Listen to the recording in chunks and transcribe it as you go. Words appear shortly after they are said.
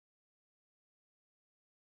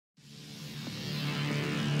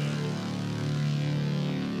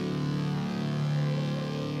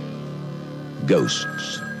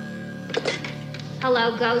Ghosts.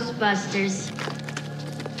 Hello, Ghostbusters.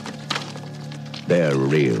 They're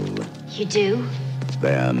real. You do?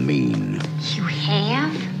 They're mean. You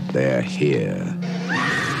have? They're here.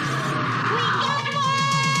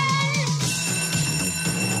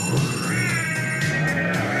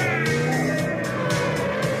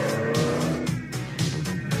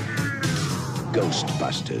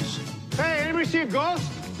 Ghostbusters. Hey, anybody see a ghost?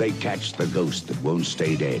 They catch the ghost that won't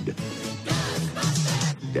stay dead.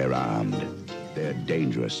 They're armed. They're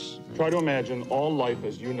dangerous. Try to imagine all life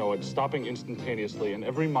as you know it stopping instantaneously and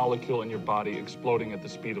every molecule in your body exploding at the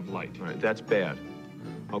speed of light. All right, that's bad.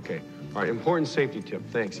 Okay. All right, important safety tip.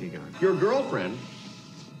 Thanks, Egon. Your girlfriend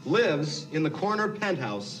lives in the corner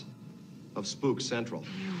penthouse of Spook Central.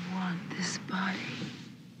 You want this body?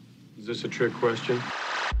 Is this a trick question?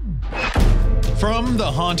 From the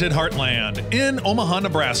haunted heartland in Omaha,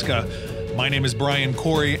 Nebraska, my name is Brian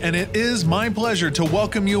Corey, and it is my pleasure to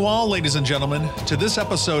welcome you all, ladies and gentlemen, to this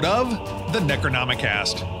episode of the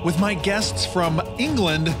Necronomicast, with my guests from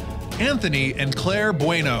England, Anthony and Claire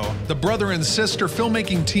Bueno, the brother and sister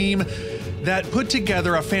filmmaking team that put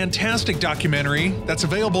together a fantastic documentary that's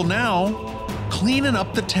available now, Cleaning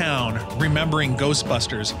Up the Town, Remembering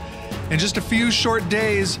Ghostbusters. In just a few short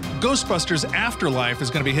days, Ghostbusters Afterlife is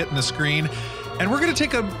going to be hitting the screen, and we're going to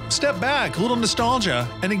take a step back, a little nostalgia,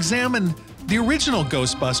 and examine the original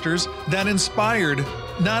Ghostbusters that inspired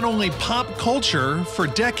not only pop culture for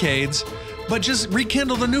decades, but just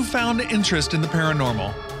rekindled a newfound interest in the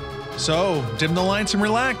paranormal. So, dim the lights and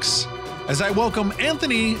relax as I welcome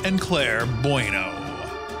Anthony and Claire Bueno.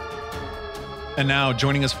 And now,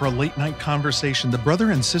 joining us for a late night conversation, the brother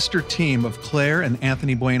and sister team of Claire and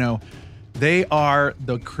Anthony Bueno. They are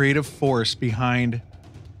the creative force behind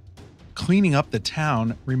Cleaning Up the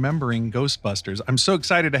Town, Remembering Ghostbusters. I'm so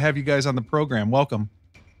excited to have you guys on the program. Welcome.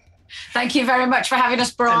 Thank you very much for having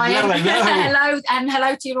us, Brian. Hello. Hello, and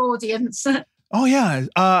hello to your audience. Oh,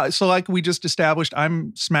 yeah. So like we just established,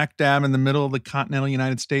 I'm smack dab in the middle of the continental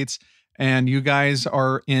United States, and you guys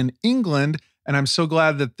are in England. And I'm so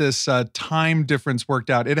glad that this time difference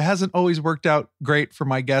worked out. It hasn't always worked out great for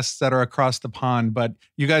my guests that are across the pond, but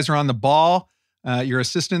you guys are on the ball. Your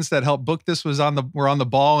assistants that helped book this were on the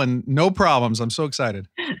ball, and no problems. I'm so excited.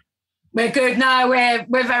 We're good. No,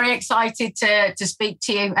 we're very excited to speak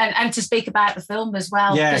to you and to speak about the film as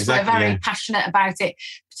well. Yeah, because exactly, we're very passionate about it,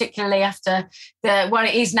 particularly after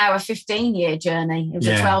it is now a 15-year journey. It was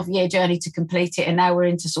a 12-year journey to complete it, and now we're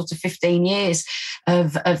into sort of 15 years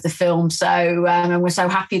of the film. So, and we're so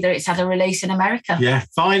happy that it's had a release in America. Yeah,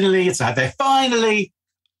 finally, it's out there. Finally.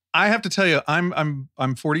 I have to tell you,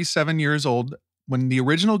 I'm 47 years old. When the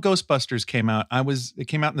original Ghostbusters came out, it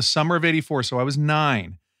came out in the summer of '84, so I was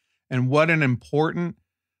 9. And what an important,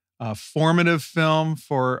 formative film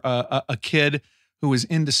for a kid who was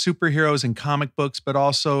into superheroes and comic books, but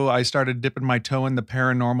also I started dipping my toe in the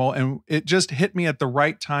paranormal, and it just hit me at the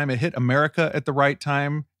right time. It hit America at the right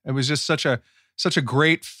time. It was just such a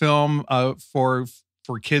great film for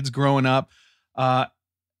kids growing up.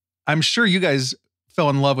 I'm sure you guys fell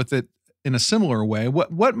in love with it in a similar way.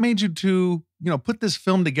 What made you to put this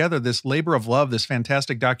film together, this labor of love, this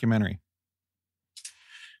fantastic documentary?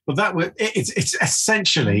 Well, it's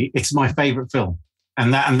essentially my favorite film,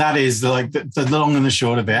 and that is like the long and the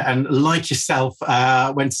short of it. And like yourself,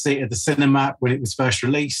 went to see it at the cinema when it was first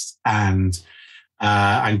released, and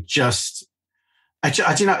just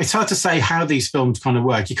it's hard to say how these films kind of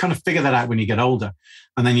work. You kind of figure that out when you get older,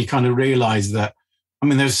 and then you kind of realize that. I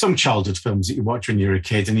mean, there's some childhood films that you watch when you're a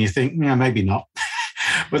kid, and you think, yeah, maybe not.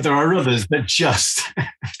 But there are others that just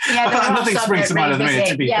nothing springs to mind at the minute.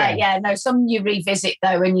 To be fair. Yeah. No, some you revisit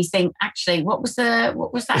though, and you think, actually, what was that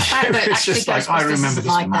about? But it's just like I remember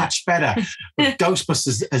this much better. But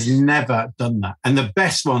Ghostbusters has never done that, and the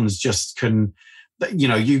best ones just can.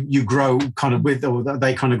 You grow kind of with, or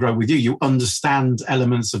they kind of grow with you. You understand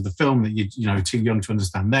elements of the film that you too young to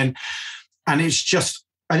understand then, and it's just.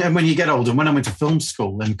 And when you get older, when I went to film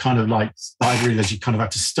school and kind of like, I realized you kind of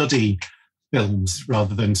have to study films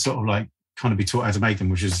rather than sort of like kind of be taught how to make them,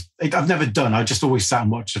 which is, I've never done. I just always sat and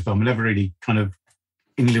watched the film. I never really kind of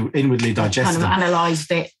inwardly digested kind of analysed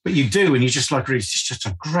it. But you do, and you just like, it's just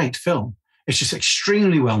a great film. It's just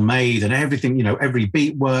extremely well made, and everything, every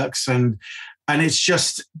beat works. And it's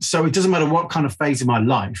just, so it doesn't matter what kind of phase of my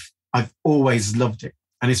life, I've always loved it.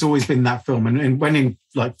 And it's always been that film. And when in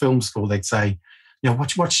like film school, they'd say,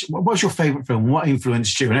 what's your favorite film? What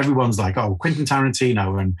influenced you? And everyone's like, oh, Quentin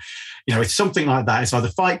Tarantino. And, it's something like that. It's either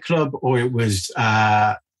Fight Club or it was,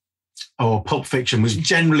 or Pulp Fiction was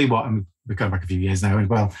generally what, we're going back a few years now as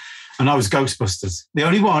well. And I was Ghostbusters. The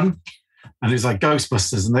only one And it was like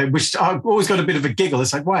Ghostbusters, and which I've always got a bit of a giggle.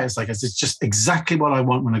 It's like, why? It's like, it's just exactly what I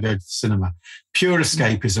want when I go to the cinema. Pure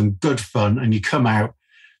escapism, good fun, and you come out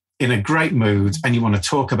in a great mood and you want to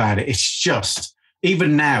talk about it. It's just,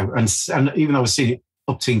 even now, and even though I've seen it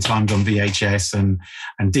up-teen times on VHS and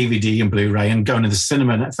DVD and Blu-ray, and going to the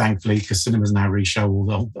cinema, thankfully, because cinemas now re-show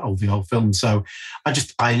all the old films. So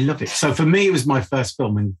I love it. So for me, it was my first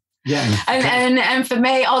film, and yeah, and for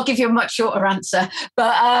me, I'll give you a much shorter answer.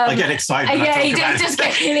 But I get excited. Yeah, you just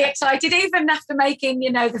get really excited. Even after making,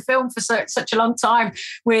 the film for such a long time,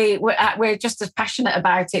 we're just as passionate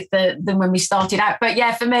about it than when we started out. But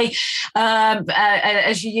yeah, for me,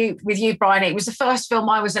 with you, Brian, it was the first film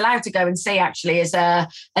I was allowed to go and see actually as a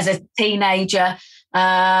teenager.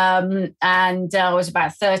 And I was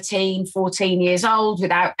about 13, 14 years old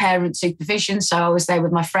without parent supervision. So I was there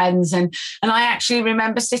with my friends, and I actually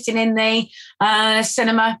remember sitting in the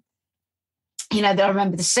cinema. I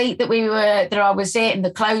remember the seat that I was in, and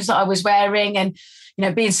the clothes that I was wearing, and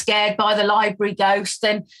being scared by the library ghost,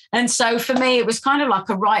 and so for me it was kind of like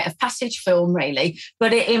a rite of passage film, really.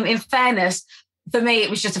 But in fairness, for me, it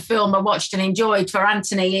was just a film I watched and enjoyed. For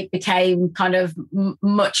Anthony, it became kind of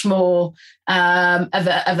much more of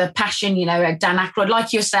a passion, Dan Aykroyd,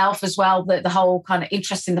 like yourself as well, the whole kind of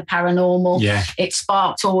interest in the paranormal. Yeah. It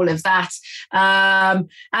sparked all of that.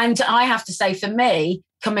 And I have to say, for me,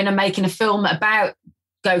 coming and making a film about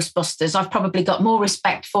Ghostbusters, I've probably got more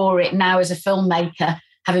respect for it now as a filmmaker,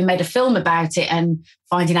 having made a film about it and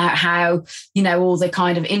finding out how, all the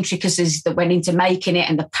kind of intricacies that went into making it,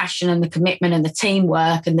 and the passion and the commitment and the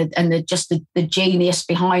teamwork and the genius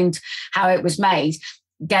behind how it was made,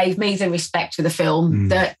 gave me the respect for the film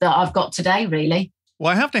that I've got today, really.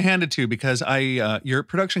 Well, I have to hand it to you, because your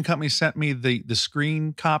production company sent me the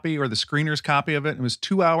screen copy, or the screener's copy of it. It was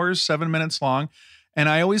 2 hours, 7 minutes long. And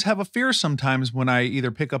I always have a fear sometimes when I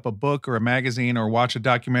either pick up a book or a magazine or watch a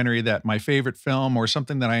documentary that my favorite film or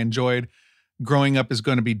something that I enjoyed growing up is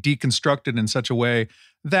going to be deconstructed in such a way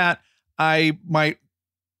that I might,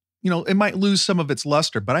 it might lose some of its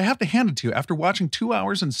luster. But I have to hand it to you. After watching 2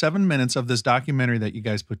 hours and 7 minutes of this documentary that you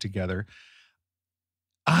guys put together,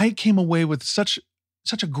 I came away with such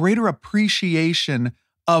a greater appreciation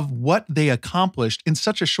of what they accomplished in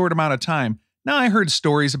such a short amount of time. Now, I heard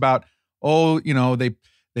stories about,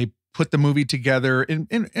 they put the movie together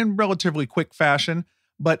in relatively quick fashion,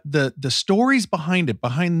 but the stories behind it,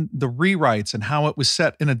 behind the rewrites, and how it was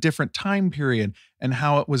set in a different time period, and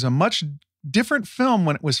how it was a much different film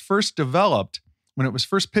when it was first developed, when it was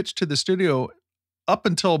first pitched to the studio, up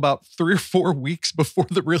until about 3 or 4 weeks before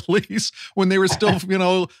the release, when they were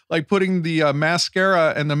still, like putting the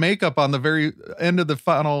mascara and the makeup on the very end of the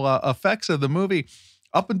final effects of the movie,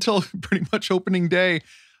 up until pretty much opening day.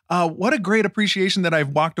 What a great appreciation that I've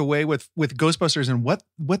walked away with Ghostbusters and what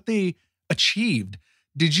they achieved.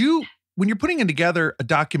 Did you, when you're putting together a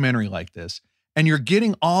documentary like this, and you're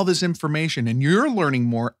getting all this information and you're learning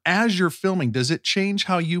more as you're filming, does it change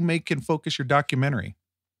how you make and focus your documentary?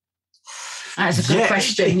 That's a good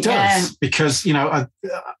question. It does, because,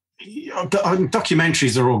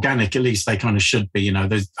 documentaries are organic, at least they kind of should be.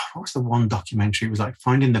 There's, what's the one documentary? It was like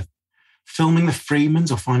Filming the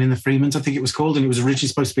Freemans, or Finding the Freemans, I think it was called. And it was originally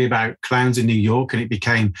supposed to be about clowns in New York, and it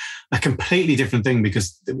became a completely different thing,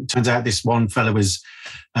 because it turns out this one fellow was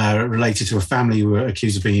related to a family who were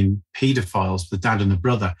accused of being paedophiles, the dad and the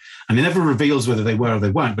brother. And it never reveals whether they were or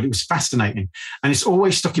they weren't, but it was fascinating. And it's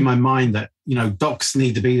always stuck in my mind that, docs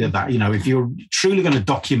need to be that, if you're truly going to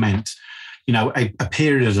document, a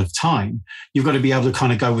period of time, you've got to be able to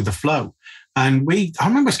kind of go with the flow. And I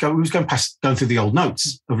remember we was going through the old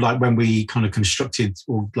notes of like when we kind of constructed,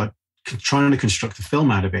 or like trying to construct the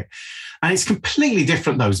film out of it. And it's completely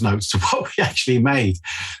different, those notes, to what we actually made.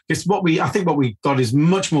 Because I think what we got is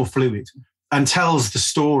much more fluid and tells the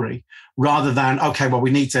story, rather than, okay, well,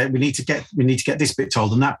 we need to get this bit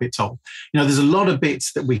told and that bit told. There's a lot of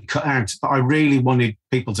bits that we cut out that I really wanted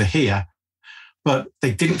people to hear, but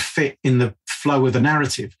they didn't fit in the flow of the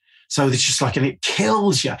narrative. So it's just like, and it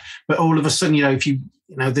kills you. But all of a sudden, if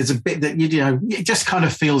there's a bit that, it just kind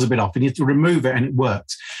of feels a bit off, and you have to remove it, and it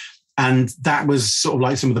works. And that was sort of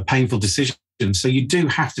like some of the painful decisions. So you do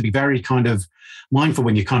have to be very kind of mindful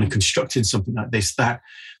when you're kind of constructing something like this, that,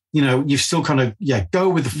 you've still kind of, go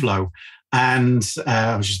with the flow. And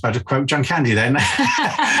I was just about to quote John Candy then,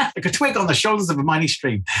 like a twig on the shoulders of a mighty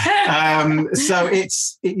stream. So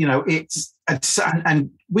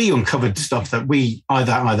and we uncovered stuff that we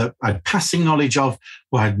either had passing knowledge of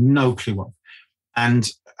or had no clue of. And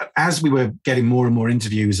as we were getting more and more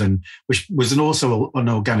interviews, and which was also an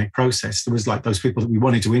organic process, there was like those people that we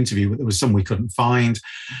wanted to interview, but there was some we couldn't find.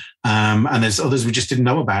 And there's others we just didn't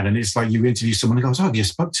know about. And it's like you interview someone who goes, "Oh, have you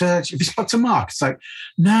spoke to Mark?" It's like,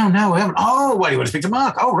 no, I haven't. "Oh, well, you want to speak to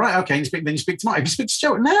Mark? Oh, right, okay. Then you speak to Mark. Have you speak to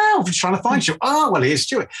Stuart? No, I'm just trying to find Stuart. Oh, well, here's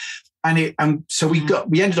Stuart." And so we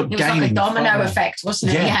ended up gaining. It was like a domino effect,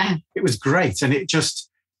 wasn't it? Yeah. It was great. And it just,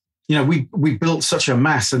 we built such a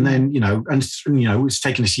mass, and then, it's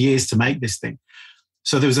taken us years to make this thing.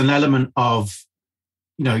 So there was an element of,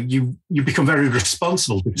 you become very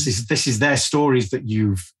responsible, because this is their stories that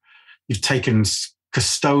you've taken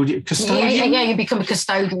custodian. Yeah, you become a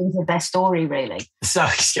custodian of their story, really. So,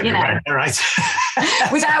 right.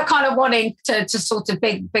 Without kind of wanting to sort of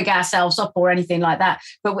big ourselves up or anything like that.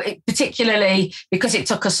 But particularly because it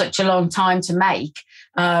took us such a long time to make,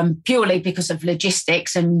 purely because of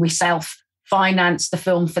logistics, and we self-financed the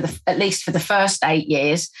film at least for the first 8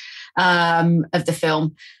 years of the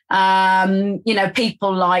film.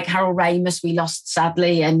 People like Harold Ramis we lost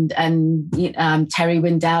sadly, and Terry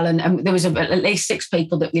Windell, and there was at least 6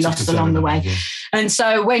 people that we lost along the way. Yeah. And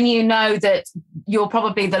so when you know that you're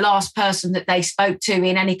probably the last person that they spoke to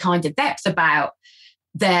in any kind of depth about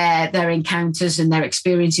their encounters and their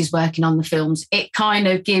experiences working on the films, it kind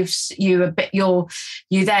of gives you a bit,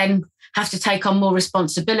 you then have to take on more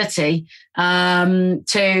responsibility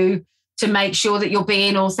to make sure that you're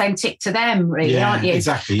being authentic to them, really, aren't you?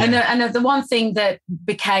 Exactly. Yeah. And the one thing that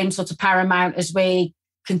became sort of paramount as we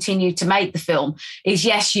continued to make the film is,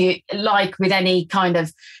 yes, you, like with any kind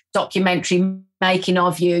of documentary making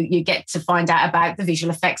of, you get to find out about the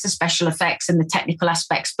visual effects, the special effects, and the technical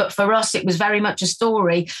aspects. But for us, it was very much a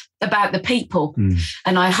story about the people.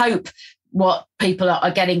 And I hope what people are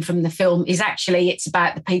getting from the film is actually it's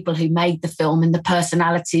about the people who made the film, and the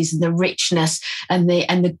personalities and the richness and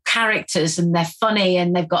the characters, and they're funny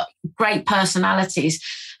and they've got great personalities.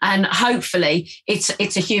 And hopefully it's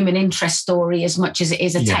a human interest story as much as it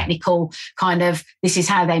is a technical kind of, this is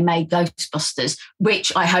how they made Ghostbusters,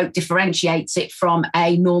 which I hope differentiates it from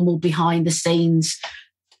a normal behind the scenes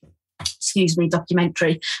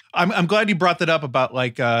documentary. I'm glad you brought that up about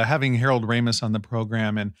having Harold Ramis on the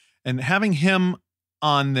program, and having him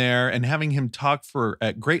on there and having him talk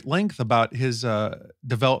at great length about his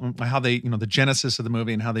development, how they, the genesis of the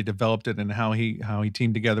movie and how they developed it, and how he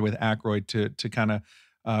teamed together with Aykroyd to kind of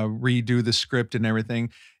redo the script and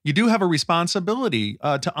everything. You do have a responsibility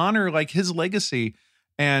to honor his legacy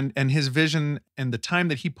and his vision and the time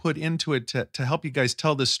that he put into it to help you guys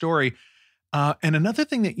tell this story. And another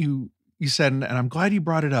thing that you said, and I'm glad you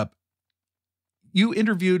brought it up, you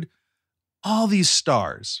interviewed all these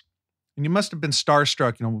stars. And you must have been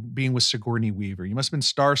starstruck, being with Sigourney Weaver. You must have been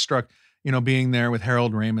starstruck, being there with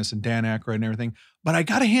Harold Ramis and Dan Aykroyd and everything. But I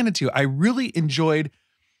got to hand it to you. I really enjoyed,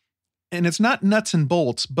 and it's not nuts and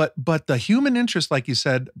bolts, but the human interest, like you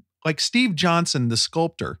said, like Steve Johnson, the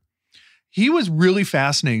sculptor, he was really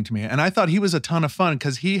fascinating to me. And I thought he was a ton of fun,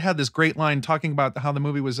 because he had this great line talking about how the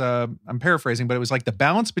movie was, I'm paraphrasing, but it was like the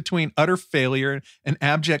balance between utter failure and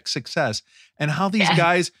abject success, and how these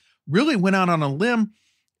guys really went out on a limb.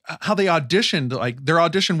 How they auditioned, their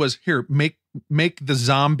audition was, here, make the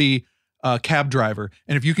zombie cab driver.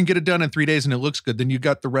 And if you can get it done in 3 days and it looks good, then you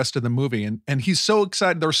got the rest of the movie. And he's so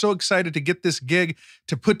excited. They're so excited to get this gig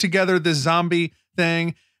to put together this zombie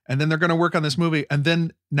thing. And then they're going to work on this movie. And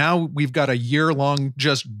then now we've got a year-long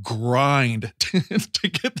just grind to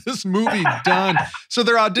get this movie done. So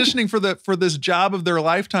they're auditioning for this job of their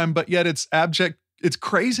lifetime, but yet it's abject, it's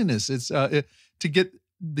craziness. It's to get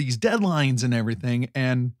these deadlines and everything.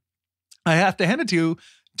 And I have to hand it to you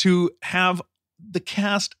to have the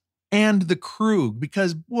cast and the crew,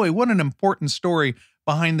 because boy, what an important story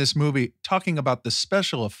behind this movie, talking about the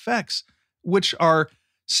special effects, which are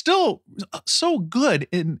still so good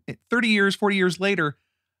in 30 years, 40 years later.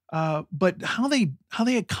 But how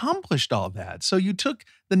they accomplished all that. So you took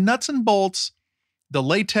the nuts and bolts, the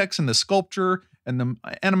latex and the sculpture and the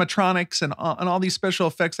animatronics and all these special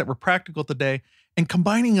effects that were practical today, and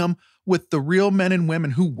combining them with the real men and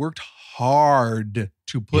women who worked hard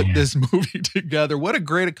to put this movie together. What a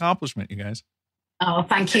great accomplishment, you guys. Oh,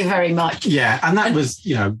 thank you very much. Yeah, and that was,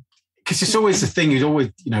 because it's always the thing, you'd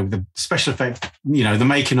always, the special effect, the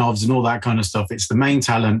making ofs and all that kind of stuff. It's the main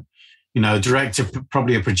talent, director,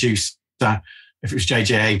 probably a producer, if it was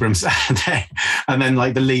J.J. Abrams, and then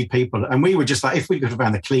the lead people. And we were just if we could have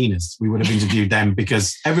found the Cleaners, we would have interviewed them,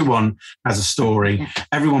 because everyone has a story.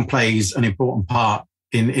 Everyone plays an important part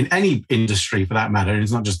in any industry, for that matter.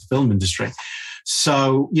 It's not just the film industry.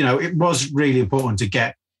 So, it was really important to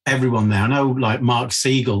get everyone there. I know Mark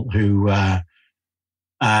Siegel, who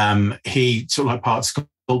he sort of part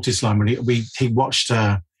Salty Slime, and he watched,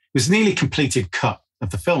 it was a nearly completed cut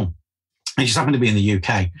of the film. He just happened to be in the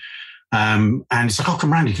UK. And it's like, oh,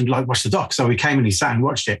 come round, you can like watch the doc. So he came and he sat and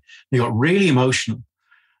watched it. And he got really emotional.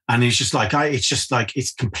 And he's just like,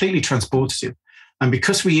 it's completely transportative. And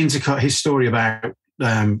because we intercut his story about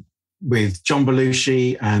with John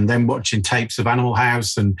Belushi and then watching tapes of Animal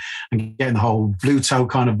House and getting the whole Bluto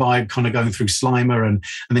kind of vibe kind of going through Slimer. And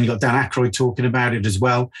then you got Dan Aykroyd talking about it as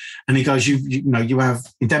well. And he goes, you have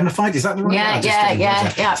indemnified? Is that the right word?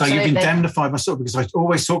 Yeah. So you've indemnified myself because I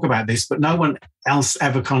always talk about this, but no one else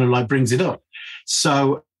ever kind of like brings it up.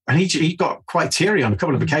 So, and he got quite teary on a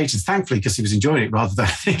couple of occasions, thankfully, because he was enjoying it rather than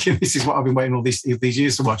thinking this is what I've been waiting all these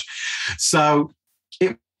years to watch. So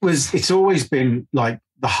it's always been like,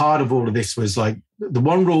 the heart of all of this was like, the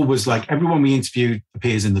one rule was like, everyone we interviewed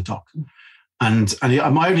appears in the doc. And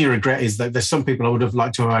my only regret is that there's some people I would have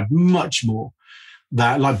liked to have had much more.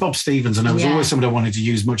 That, like Bob Stevens, and there was always somebody I wanted to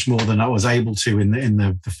use much more than I was able to in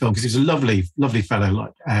the film, because he's a lovely, lovely fellow,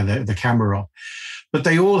 like the camera op. But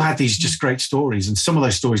they all had these just great stories, and some of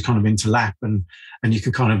those stories kind of interlap, and you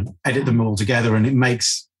can kind of edit them all together, and it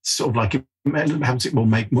makes sort of like, it helps it all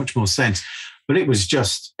make much more sense. But it was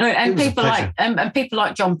just, and people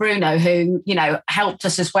like John Bruno, who helped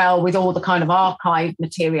us as well with all the kind of archive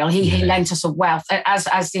material. He lent us a wealth,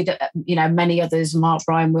 as did many others, Mark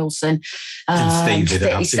Brian Wilson, and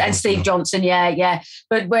Steve Johnson. Yeah.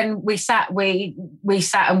 But when we sat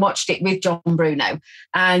and watched it with John Bruno,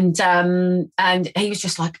 and he was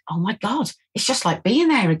just like, oh my God, it's just like being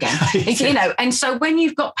there again. And so when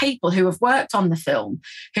you've got people who have worked on the film,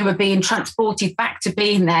 who are being transported back to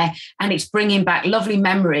being there, and it's bringing back lovely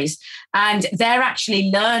memories, and they're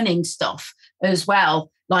actually learning stuff as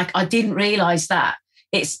well. Like, I didn't realise that.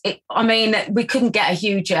 We couldn't get a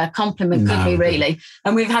huge compliment, could we, really?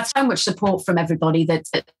 And we've had so much support from everybody that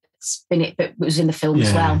was in the film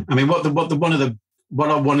as well. I mean, what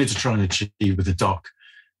I wanted to try and achieve with the doc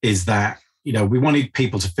is that, we wanted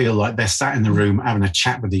people to feel like they're sat in the room having a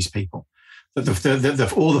chat with these people.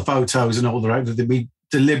 That all the photos and all that we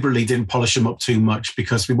deliberately didn't polish them up too much,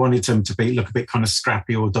 because we wanted them to look a bit kind of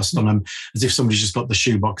scrappy or dust on them, as if somebody's just got the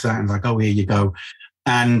shoebox out and like, oh, here you go.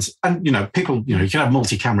 And people, you can have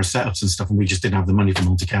multi-camera setups and stuff, and we just didn't have the money for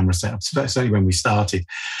multi-camera setups. Certainly when we started,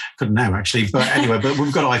 couldn't now actually. But anyway, but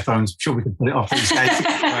we've got iPhones. I'm sure we can put it off these days.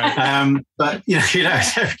 Right. But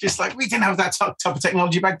just like, we didn't have that type of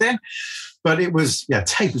technology back then. But it was,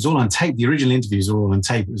 tape. It was all on tape. The original interviews were all on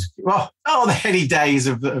tape. It was the heady days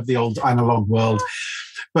of the old analog world.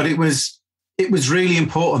 But it was really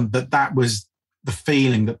important that was the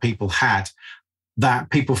feeling that people had. That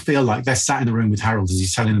people feel like they're sat in the room with Harold as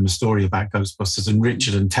he's telling them a story about Ghostbusters, and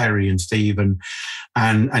Richard and Terry and Steve and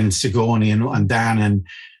Sigourney and Dan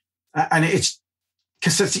and it's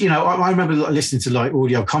because I remember listening to like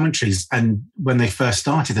audio commentaries and when they first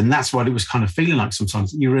started, and that's what it was kind of feeling like.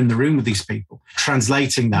 Sometimes you were in the room with these people,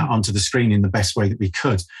 translating that onto the screen in the best way that we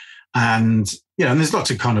could, and and there's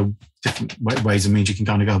lots of kind of different ways and means you can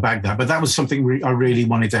kind of go back that, but that was something I really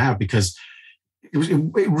wanted to have, because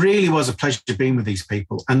it really was a pleasure being with these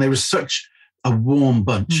people, and they were such a warm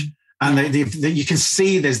bunch. And you can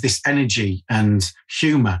see there's this energy and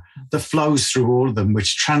humour that flows through all of them,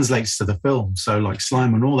 which translates to the film. So like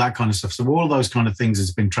Slime and all that kind of stuff. So all of those kind of things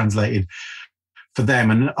has been translated for them.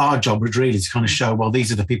 And our job was really to kind of show, well,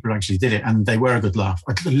 these are the people who actually did it. And they were a good laugh.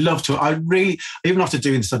 I'd love to, even after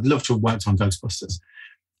doing this, I'd love to have worked on Ghostbusters.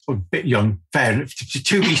 I'm a bit young,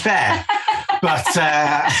 to be fair. But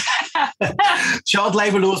child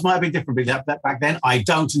labour laws might have been different back then. I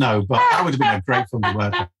don't know, but that would have been a great film to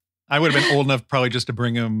work on. I would have been old enough probably just to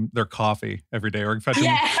bring them their coffee every day or fetch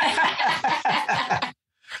them.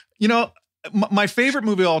 My favorite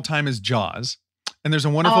movie of all time is Jaws. And there's a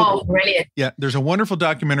wonderful, brilliant. Yeah, there's a wonderful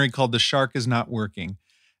documentary called The Shark Is Not Working.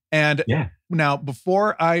 And now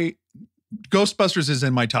Ghostbusters is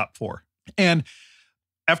in my top 4. And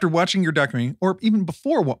after watching your documentary, or even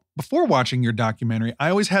before watching your documentary, I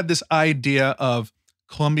always had this idea of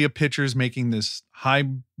Columbia Pictures making this high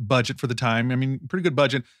budget for the time. I mean, pretty good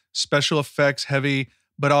budget, special effects heavy,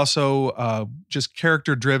 but also just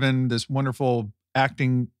character driven, this wonderful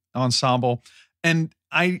acting ensemble. And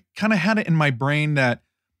I kind of had it in my brain that,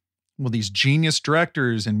 well, these genius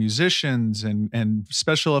directors and musicians and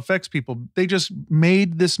special effects people, they just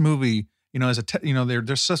made this movie,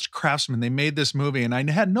 they're such craftsmen. They made this movie. And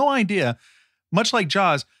I had no idea, much like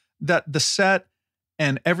Jaws, that the set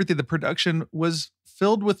and everything, the production was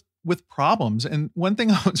filled with problems. And one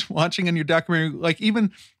thing I was watching in your documentary, like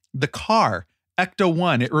even the car,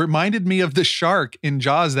 Ecto-1, it reminded me of the shark in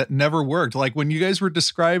Jaws that never worked. Like when you guys were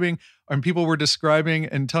describing, and people were describing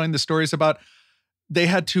and telling the stories about they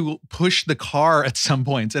had to push the car at some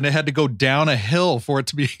points, and it had to go down a hill for it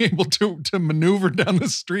to be able to maneuver down the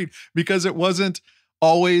street, because it wasn't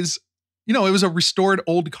always, it was a restored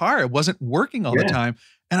old car. It wasn't working all the time.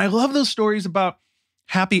 And I love those stories about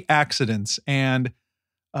happy accidents. And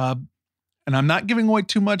I'm not giving away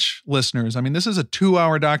too much, listeners. I mean, this is a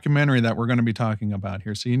 2-hour documentary that we're going to be talking about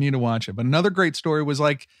here, so you need to watch it. But another great story was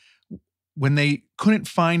like when they couldn't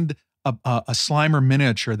find a Slimer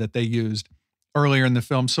miniature that they used earlier in the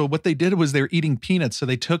film. So what they did was they were eating peanuts. So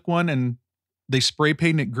they took one and they spray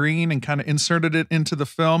painted it green and kind of inserted it into the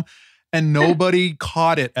film, and nobody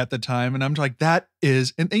caught it at the time. And I'm like, that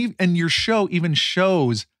is, and your show even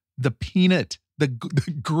shows the peanut, the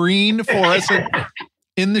green fluorescent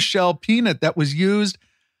in the shell peanut that was used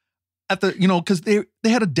at the, because they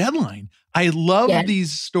had a deadline. I love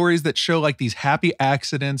these stories that show like these happy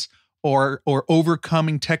accidents or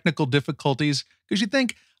overcoming technical difficulties, because you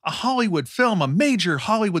think, a Hollywood film, a major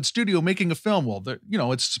Hollywood studio making a film, well,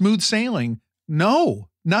 it's smooth sailing. No,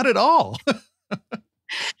 not at all.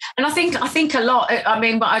 And I think a lot,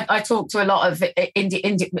 I talk to a lot of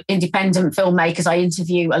independent filmmakers. I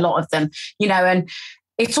interview a lot of them, and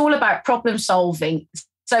it's all about problem solving.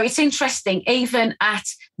 So it's interesting, even at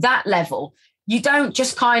that level, you don't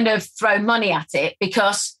just kind of throw money at it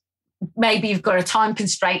because maybe you've got a time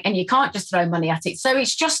constraint and you can't just throw money at it. So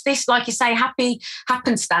it's just this, like you say, happy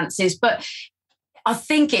happenstances. But I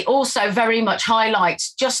think it also very much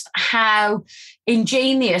highlights just how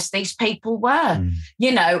ingenious these people were,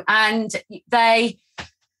 and they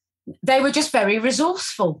were just very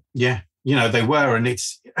resourceful. Yeah, they were, and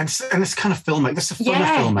it's kind of filmmaking. That's the fun of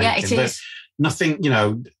filmmaking. Yeah, it is. Nothing,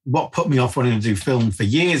 what put me off wanting to do film for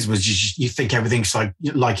years was you think everything's like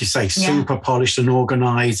you say, super polished and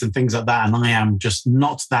organized and things like that. And I am just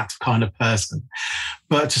not that kind of person.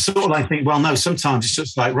 But to sort of like think, well, no, sometimes it's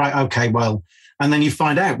just like, right, okay, well, and then you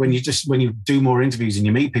find out when you do more interviews and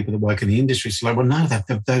you meet people that work in the industry, it's like, well, no,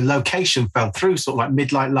 the location fell through sort of like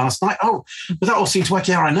midnight last night. Oh, but that all seemed to work.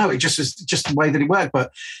 Yeah, I know. It just was just the way that it worked.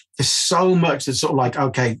 But there's so much that's sort of like,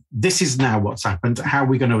 okay, this is now what's happened. How are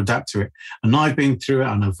we going to adapt to it? And I've been through it.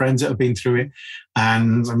 I know friends that have been through it.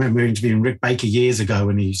 And I remember interviewing Rick Baker years ago,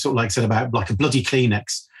 and he sort of like said about like a bloody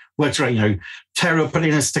Kleenex. Worked right, tear up, put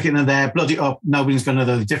it in, stick it in there, blood it up. Nobody's going to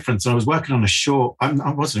know the difference. And I was working on a short.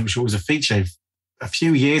 I wasn't sure it was a feature a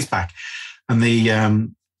few years back, and the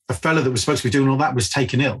fella that was supposed to be doing all that was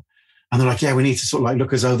taken ill, and they're like, yeah, we need to sort of like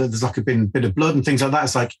look as though there's like a bit of blood and things like that.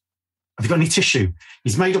 It's like, have you got any tissue?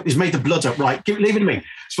 He's made the blood up, right? Leave it to me.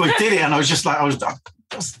 So I did it, and I was just like, I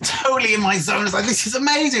was totally in my zone. I was like, this is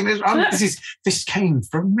amazing. This came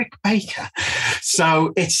from Rick Baker.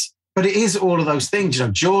 So but it is all of those things.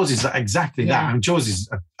 Jaws is exactly that. I mean, Jaws is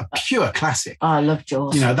a pure classic. Oh, I love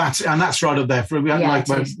Jaws. That's right up there for me.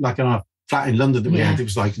 Like in our flat in London that we had, there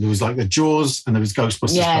was like the Jaws and there was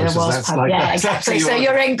Ghostbusters. Yeah, there was. Exactly. So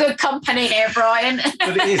you're in good company here, Brian.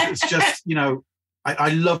 But it is. It's just I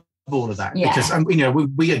love all of that because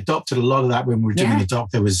we adopted a lot of that when we were doing the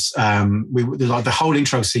doc. There was like the whole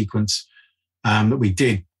intro sequence that we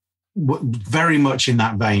did very much in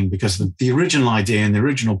that vein, because the original idea and the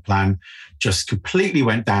original plan just completely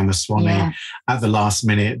went down the Swanee at the last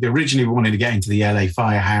minute. They originally wanted to get into the LA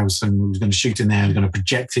firehouse and we was going to shoot in there and going to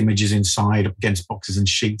project images inside up against boxes and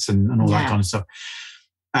sheets and all that kind of stuff.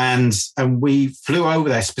 And we flew over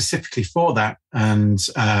there specifically for that. And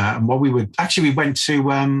we went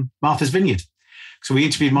to Martha's Vineyard. So we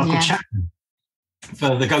interviewed Michael Chapman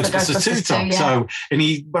for the Ghostbusters 2 talk. So, and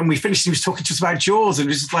when we finished, he was talking to us about Jaws, and it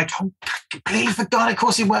was just like, oh, I completely forgot. Of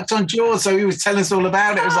course, he worked on Jaws, so he was telling us all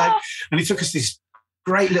about it. It was like, and he took us to this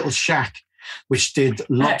great little shack, which did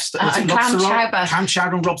lobster, clam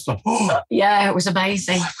chowder and lobster. Oh, yeah, it was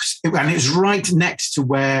amazing. And it was right next to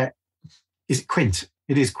where is it Quint?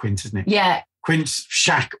 It is Quint, isn't it? Yeah. Quint's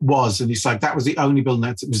shack was, and it's like that was the only building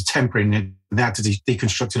that was temporary, and they had to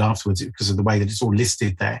deconstruct it afterwards because of the way that it's all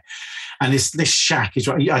listed there. And this shack is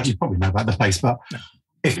right. You probably know about the place, but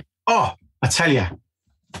I tell you,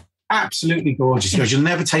 absolutely gorgeous. He goes, you'll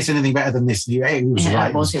never taste anything better than this. It was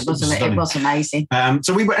right. It was amazing.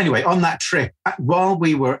 So we were anyway on that trip while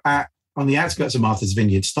we were on the outskirts of Martha's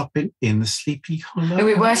Vineyard, stopping in the Sleepy Hollow.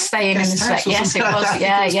 We were staying in the Sleepy. Yes, it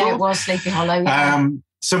was. It was Sleepy Hollow. Yeah.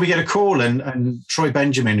 So we get a call, and Troy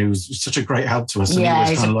Benjamin, who was such a great help to us, and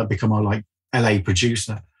he was kind of like become our like LA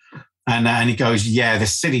producer. And he goes, yeah, the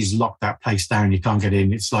city's locked that place down. You can't get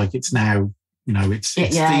in. It's like, it's now, it's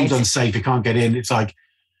deemed unsafe. You can't get in. It's like,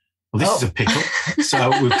 well, this is a pickle.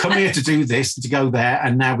 So we've come here to do this, to go there,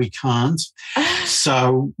 and now we can't.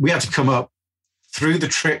 So we had to come up through the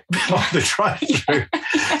trip of the drive-through,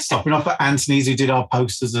 stopping off at Anthony's, who did our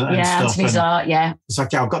posters and stuff. Anthony's art, yeah. It's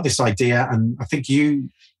like, I've got this idea, and I think you...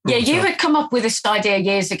 Yeah, you had come up with this idea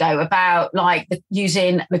years ago about like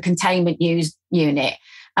using the containment unit.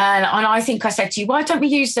 And I think I said to you, why don't we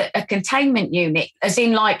use a containment unit, as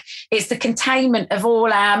in like it's the containment of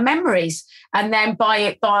all our memories. And then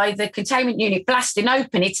by the containment unit blasting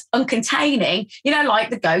open, it's uncontaining, like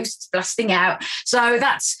the ghosts blasting out. So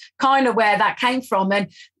that's kind of where that came from. And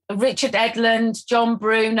Richard Edlund, John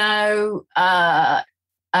Bruno, there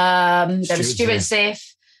was Stuart Ziff,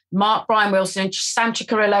 Mark Brian Wilson, and Sam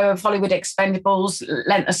Ciccarello of Hollywood Expendables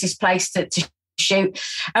lent us this place to shoot,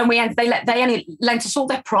 and they only lent us all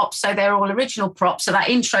their props, so they're all original props. So that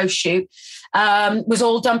intro shoot was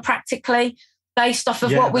all done practically, based off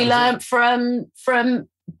of what we learned from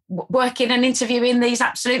working and interviewing these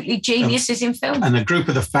absolutely geniuses in film. And a group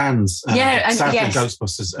of the fans, South yes. of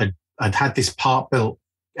Ghostbusters, had this part-built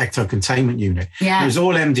ecto-containment unit. Yeah. It was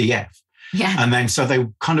all MDF. Yeah. And then so they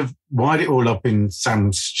kind of wired it all up in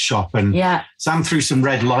Sam's shop, and Sam threw some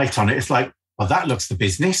red light on it. It's like, well, that looks the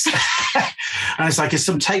business. And it's like, it's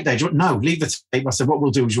some tape there. No, leave the tape. I said, what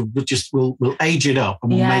we'll do is we'll age it up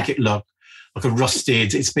and we'll make it look like a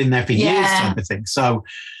rusted, it's been there for years type of thing. So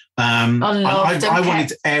I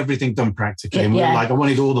wanted everything done practically. And I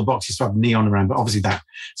wanted all the boxes to have neon around, but obviously so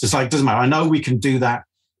it's like, it doesn't matter. I know we can do that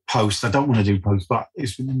post. I don't want to do post, but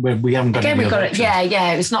it's we haven't got it.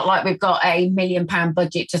 Yeah. It's not like we've got £1 million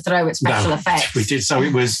budget to throw at special effects. We did.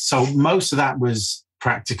 So most of that was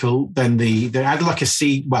practical. Then they had like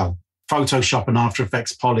Photoshop and After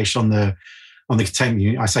Effects polish on the containment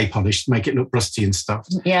unit. I say polish, make it look rusty and stuff.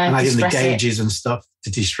 Yeah, and adding the gauges and stuff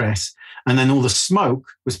to distress. And then all the smoke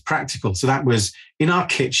was practical. So that was in our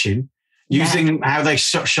kitchen, using how they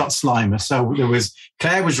shot Slimer. So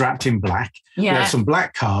Claire was wrapped in black. Yeah. We had some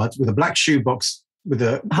black cards with a black shoebox with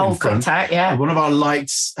a whole contact. Yeah. And one of our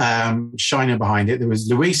lights shining behind it. There was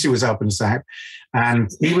Luis who was helping us out, and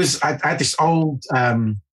I had this old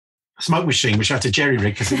smoke machine which I had to jerry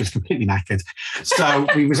rig because it was completely knackered. So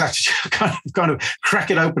we was actually kind of crack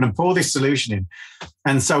it open and pour this solution in,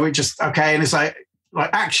 and so it just and it's like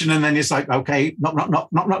action, and then it's like, okay, knock,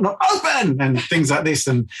 open, and things like this,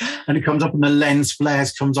 and it comes up and the lens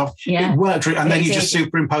flares comes off. Yeah. It worked, and then you just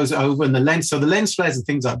superimpose it over, and the lens flares and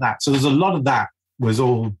things like that. So there's a lot of that was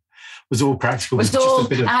all practical. Was all just a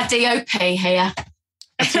bit of our DOP here.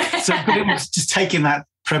 But it was just taking that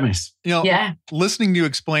premise. Listening to you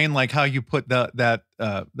explain like how you put that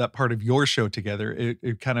part of your show together,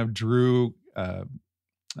 it kind of drew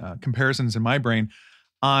comparisons in my brain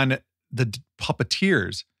on the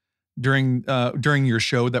puppeteers during your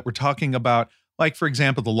show that were talking about, like, for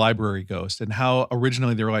example, the library ghost, and how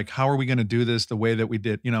originally they were like, how are we going to do this the way that we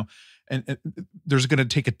did, and there's going to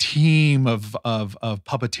take a team of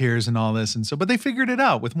puppeteers and all this. And so, but they figured it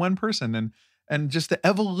out with one person, and just the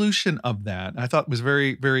evolution of that, I thought was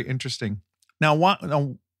very, very interesting. Now,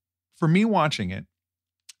 for me watching it,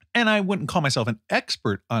 and I wouldn't call myself an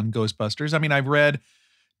expert on Ghostbusters. I mean, I've read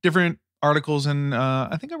different articles, and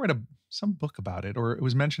I think I read some book about it, or it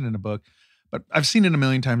was mentioned in a book, but I've seen it a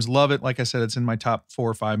million times. Love it. Like I said, it's in my top 4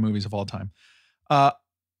 or 5 movies of all time.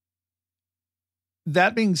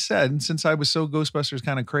 That being said, since I was so Ghostbusters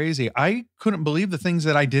kind of crazy, I couldn't believe the things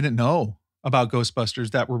that I didn't know about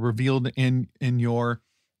Ghostbusters that were revealed in your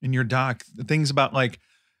doc. The things about like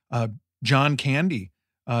John Candy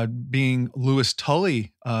being Louis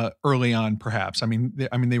Tully early on, perhaps. I mean,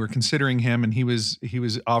 they were considering him, and he was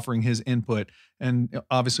offering his input. And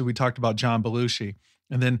obviously, we talked about John Belushi,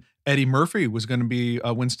 and then Eddie Murphy was going to be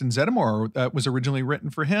Winston Zeddemore. That was originally written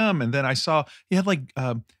for him. And then I saw he had like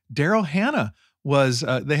Daryl Hannah was.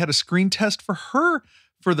 They had a screen test for her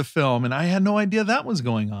for the film, and I had no idea that was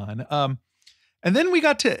going on. And then we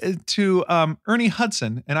got to Ernie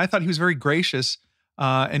Hudson, and I thought he was very gracious,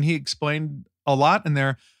 and he explained a lot in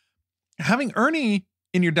there. Having Ernie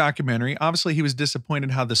in your documentary, obviously he was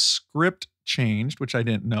disappointed how the script changed, which I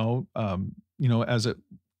didn't know, as it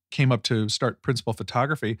came up to start principal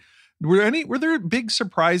photography. Were there big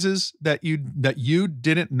surprises that you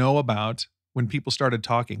didn't know about when people started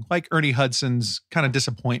talking, like Ernie Hudson's kind of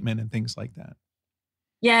disappointment and things like that?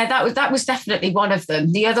 Yeah, that was definitely one of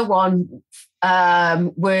them. The other one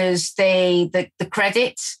was the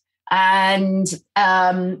credits. And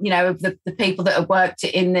the people that have worked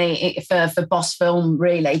for Boss Film,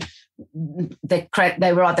 really, they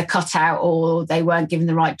were either cut out or they weren't given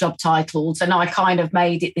the right job titles. And I kind of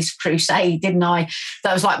made it this crusade, didn't I?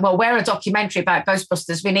 That was like, well, we're a documentary about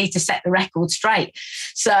Ghostbusters. We need to set the record straight.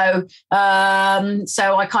 So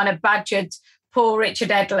I kind of badgered poor Richard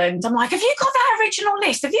Edlund. I'm like, have you got that original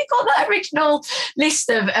list? Have you got that original list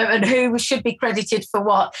of and who should be credited for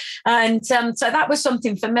what? And so that was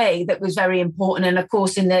something for me that was very important. And of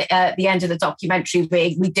course, in the end of the documentary,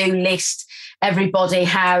 we do list everybody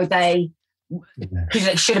how they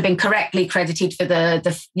should have been correctly credited for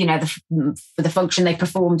for the function they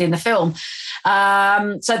performed in the film.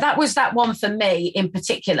 So that was that one for me in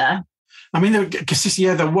particular. I mean,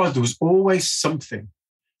 there was always something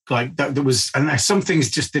like that. There was, and some things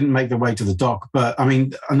just didn't make their way to the doc. But I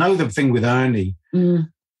mean, I know the thing with Ernie.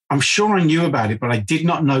 I'm sure I knew about it, but I did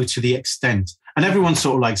not know to the extent. And everyone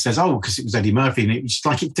sort of like says, "Oh, because it was Eddie Murphy," and it was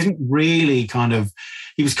like it didn't really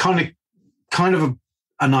He was kind of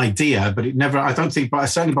an idea, but it never. I don't think. But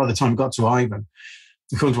certainly by the time it got to Ivan,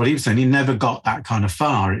 according to what he was saying, he never got that kind of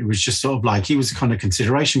far. It was just sort of like he was a kind of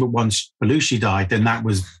consideration, but once Belushi died, then that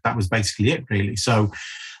was basically it, really. So,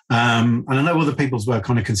 and I know other people's were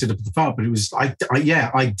kind of considered for the far, but it was I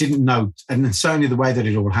didn't know, and certainly the way that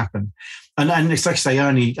it all happened. And it's like I say,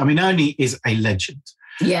 Ernie. I mean, Ernie is a legend.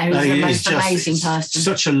 Yeah, he's the most amazing person.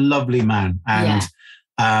 Such a lovely man, and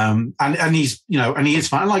he's and he is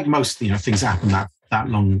fine. Like most things happen that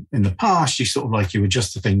long in the past, you sort of like you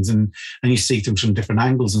adjust to things and you see things from different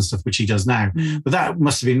angles and stuff, which he does now. But that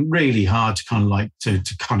must have been really hard to kind of like to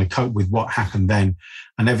kind of cope with what happened then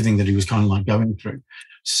and everything that he was kind of like going through.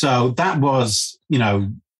 So that was,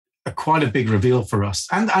 quite a big reveal for us.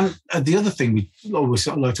 And the other thing we always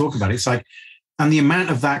sort of like talk about, it's like, and the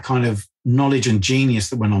amount of that kind of knowledge and genius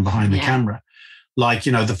that went on behind the camera. Like,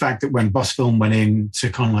 the fact that when Boss Film went in to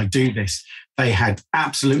kind of like do this, they had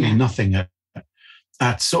absolutely nothing at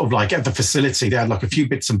sort of like at the facility. They had like a few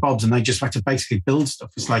bits and bobs and they just had to basically build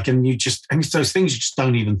stuff. It's like, and it's those things you just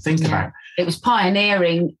don't even think about. It was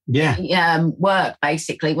pioneering work,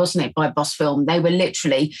 basically, wasn't it, by Boss Film? They were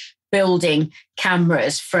literally building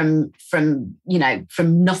cameras from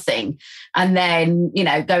nothing, and then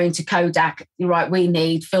going to Kodak. You're right, we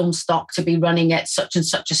need film stock to be running at such and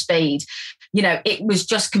such a speed. It was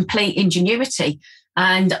just complete ingenuity.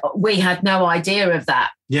 And we had no idea of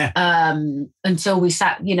that until we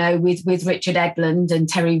sat, with Richard Edlund and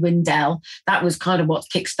Terry Windell. That was kind of what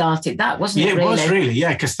kickstarted that, wasn't it? Yeah, it was really,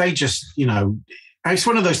 because they just, it's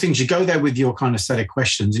one of those things, you go there with your kind of set of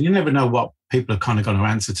questions and you never know what people are kind of going to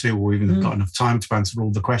answer to, or even have got enough time to answer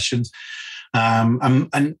all the questions.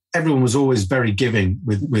 And everyone was always very giving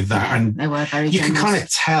with that. Yeah, and they were very you generous. can kind of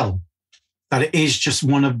tell that it is just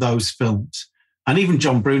one of those films. And even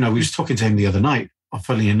John Bruno, we was talking to him the other night,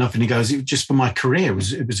 funnily enough, and he goes, "It was just for my career.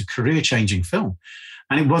 It was a career-changing film."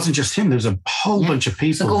 And it wasn't just him. There was a whole bunch of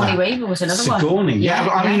people. Sigourney Weaver was another one. Sigourney,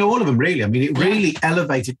 I mean, all of them, really. I mean, it really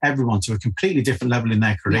elevated everyone to a completely different level in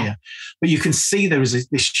their career. Yeah. But you can see there was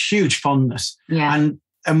this huge fondness. Yeah. And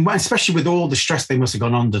especially with all the stress they must have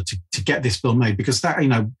gone under to get this film made, because that,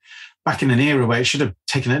 back in an era where it should have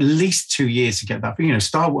taken at least 2 years to get that.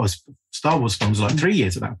 Star Wars films were like 3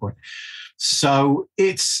 years at that point. So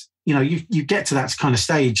it's, you get to that kind of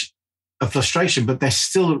stage of frustration, but they're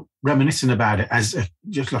still reminiscing about it as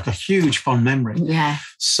just like a huge fond memory. Yeah.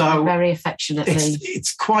 So very affectionately.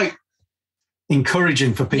 It's quite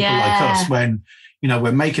encouraging for people like us when,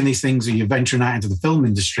 we're making these things or you're venturing out into the film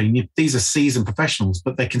industry and these are seasoned professionals,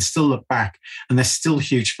 but they can still look back and they're still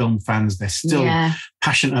huge film fans. They're still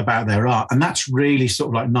passionate about their art. And that's really sort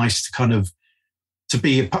of like nice to kind of, to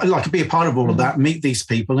be a part of all of that, meet these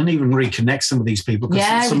people and even reconnect some of these people,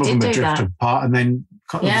 because some of them are drifted apart and then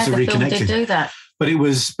obviously reconnected. Film did do that.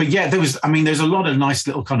 There's a lot of nice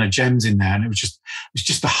little kind of gems in there, and it was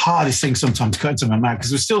just the hardest thing sometimes cutting to my mouth,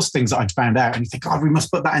 because there's still things that I'd found out and you think, we must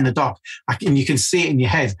put that in the doc, and you can see it in your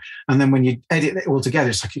head, and then when you edit it all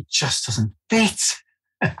together, it's like it just doesn't fit.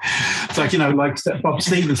 It's like, like Bob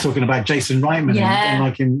Stevens talking about Jason Reitman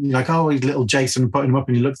and he's little Jason, putting him up,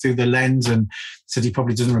 and you look through the lens and said he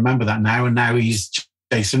probably doesn't remember that now, and now he's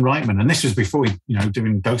Jason Reitman. And this was before he,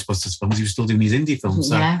 doing Ghostbusters films. He was still doing these indie films.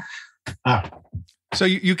 So, So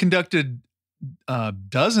you conducted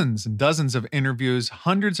dozens and dozens of interviews,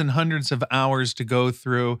 hundreds and hundreds of hours to go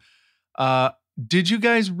through. Did you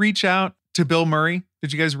guys reach out to Bill Murray?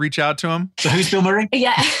 Did you guys reach out to him? So who's Bill Murray?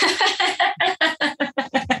 Yeah.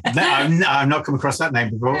 I've not come across that name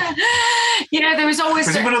before. There was always...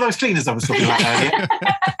 Was he one of those cleaners I was talking about earlier?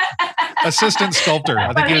 Assistant sculptor.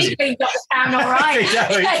 I think he got the town all right.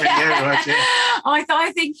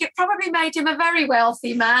 I think it probably made him a very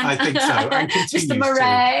wealthy man. I think so. And Mr.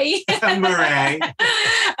 Murray. Murray.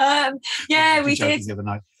 We did. The other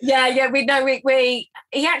night. We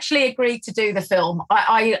he actually agreed to do the film.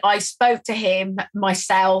 I spoke to him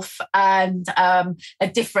myself and a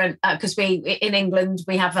different, because in England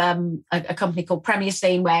we have a company called Premier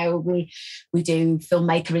Scene where we do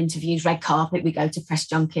filmmaker interviews, red carpet, we go to press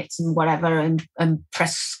junkets and whatever and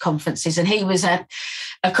press conferences. And he was at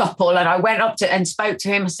a couple, and I went up to and spoke to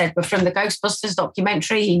him. I said, we're from the Ghostbusters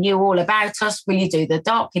documentary. He knew all about us. Will you do the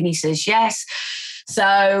doc? And he says, yes.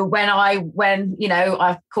 So when I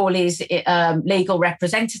call his legal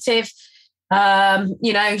representative,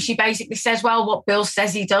 she basically says, well, what Bill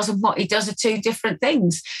says he does and what he does are two different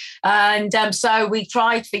things. And so we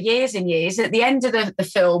tried for years and years. At the end of the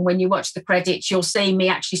film, when you watch the credits, you'll see me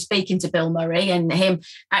actually speaking to Bill Murray and him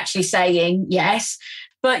actually saying yes.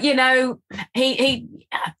 But, he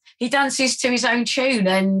dances to his own tune.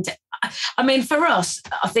 And I mean, for us,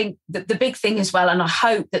 I think that the big thing as well, and I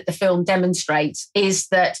hope that the film demonstrates, is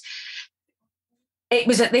that it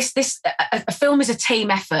was a film is a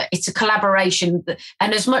team effort. It's a collaboration.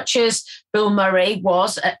 And as much as Bill Murray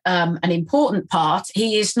was an important part,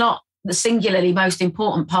 he is not the singularly most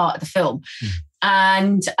important part of the film.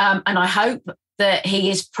 And I hope that he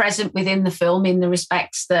is present within the film in the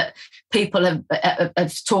respects that people have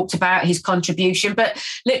talked about his contribution. But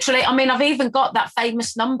literally, I mean, I've even got that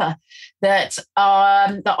famous number that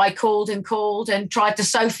I called and tried to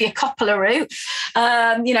Sophia Coppola route,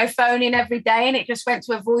 phoning every day, and it just went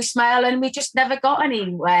to a voicemail and we just never got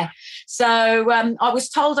anywhere. So I was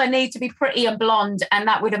told I need to be pretty and blonde, and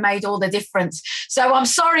that would have made all the difference. So I'm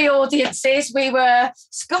sorry, audiences, we were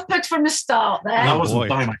scuppered from the start there. That wasn't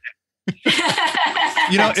by my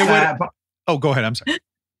go ahead. I'm sorry.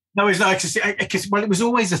 No, it's not, because it was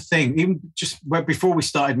always a thing. Even just before we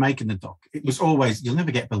started making the doc, it was always, you'll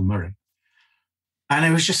never get Bill Murray. And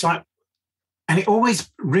it was just like, and it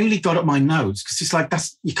always really got up my nose, because it's like,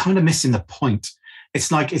 you're kind of missing the point. It's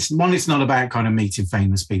like, it's not about kind of meeting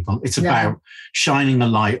famous people. It's about shining a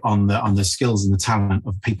light on the skills and the talent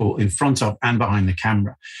of people in front of and behind the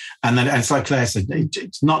camera. And then, it's like Claire said,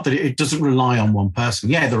 it's not that it doesn't rely on one person.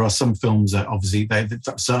 Yeah, there are some films that obviously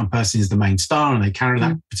that certain person is the main star and they carry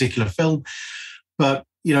that particular film. But,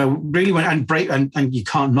 really and you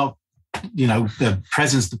can't knock, the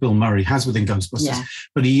presence that Bill Murray has within Ghostbusters,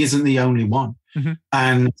 but he isn't the only one.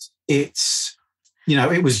 And it's,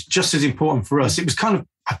 it was just as important for us. It was kind of,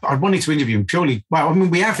 I wanted to interview him purely. Well, I mean,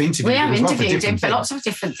 we have interviewed him for lots of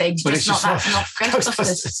different things, but just not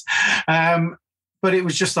Ghostbusters. But it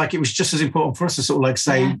was just as important for us to sort of like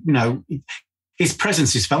say, his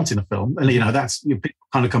presence is felt in the film, and that's people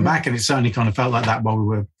kind of come back, and it certainly kind of felt like that while we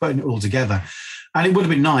were putting it all together. And it would have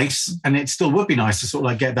been nice, and it still would be nice to sort of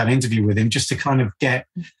like get that interview with him, just to kind of get,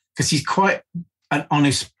 because he's quite an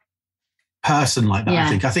honest person like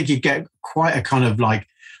that. I think you'd get quite a kind of like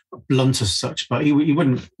blunt as such, but he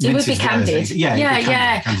wouldn't. He would be candid.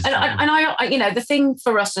 Yeah. And I the thing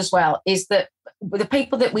for us as well is that the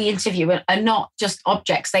people that we interview are not just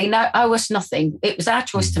objects. They owe us nothing. It was our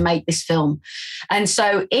choice to make this film. And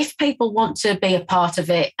so if people want to be a part of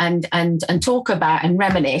it and talk about and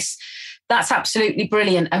reminisce, that's absolutely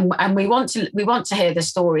brilliant. And we want to hear the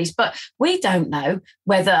stories, but we don't know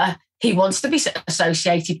whether he wants to be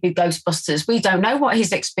associated with Ghostbusters. We don't know what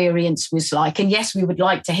his experience was like. And yes, we would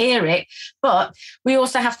like to hear it, but we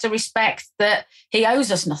also have to respect that he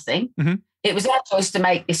owes us nothing. It was our choice to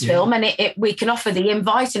make this film, and we can offer the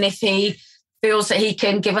invite. And if he feels that he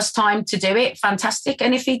can give us time to do it, fantastic.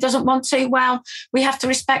 And if he doesn't want to, well, we have to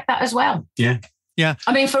respect that as well. Yeah.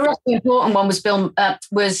 I mean, for us, the important one was Dan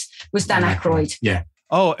Aykroyd. Yeah.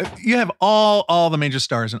 Oh, you have all the major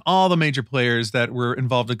stars and all the major players that were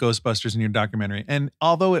involved with Ghostbusters in your documentary. And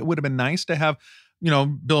although it would have been nice to have,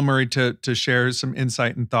 Bill Murray to share some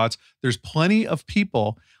insight and thoughts, there's plenty of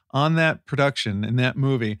people on that production in that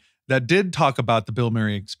movie that did talk about the Bill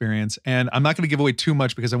Murray experience. And I'm not going to give away too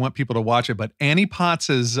much because I want people to watch it, but Annie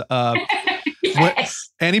Potts's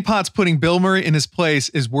Annie Potts putting Bill Murray in his place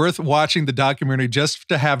is worth watching the documentary just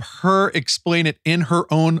to have her explain it in her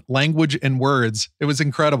own language and words. It was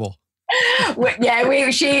incredible.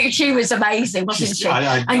 She was amazing, wasn't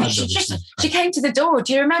she? She came to the door.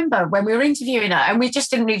 Do you remember when we were interviewing her? And we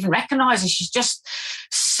just didn't even recognise her. She's just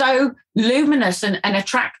so luminous and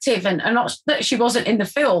attractive, and not that she wasn't in the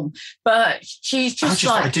film, but she's just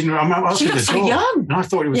I didn't. I she looks so young. And I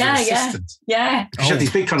thought it was her assistant. Yeah. She had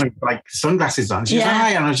these big kind of like sunglasses on. She was hi,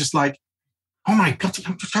 and I was just like, oh my God,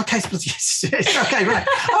 okay, okay, right.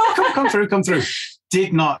 Oh, come through.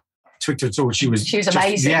 Did not Twitter at all. She was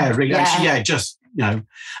amazing. Really. And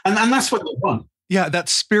that's what they want. Yeah, that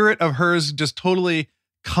spirit of hers just totally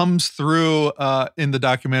comes through in the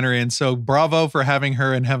documentary. And so bravo for having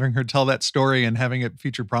her and having her tell that story and having it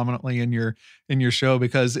featured prominently in your show,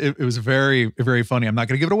 because it was very, very funny. I'm not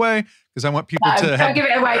going to give it away because I want people to don't give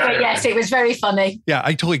it away, but yes, it was very funny. Yeah,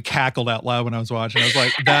 I totally cackled out loud when I was watching. I was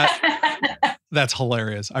like, that's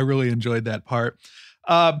hilarious. I really enjoyed that part.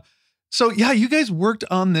 So yeah, you guys worked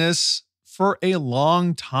on this for a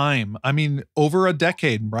long time. I mean, over a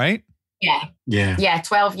decade, right? Yeah.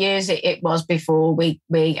 12 years it was before we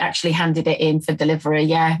actually handed it in for delivery.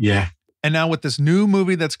 Yeah. And now with this new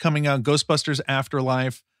movie that's coming out, Ghostbusters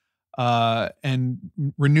Afterlife, and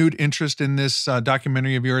renewed interest in this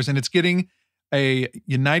documentary of yours, and it's getting a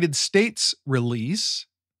United States release.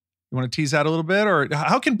 You want to tease out a little bit, or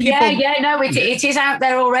how can people? No, it is out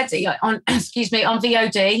there already on on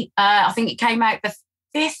VOD. I think it came out the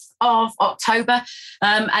 5th of October,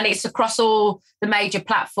 and it's across all the major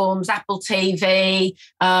platforms: Apple TV,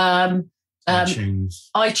 iTunes,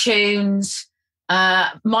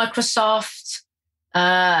 Microsoft,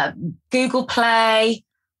 Google Play.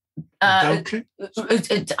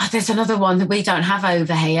 There's another one that we don't have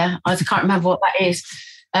over here. I can't remember what that is.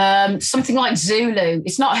 Something like Zulu.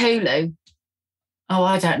 It's not Hulu. Oh,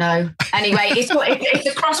 I don't know. Anyway, it's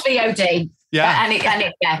across VOD. Yeah, and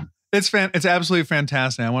it's absolutely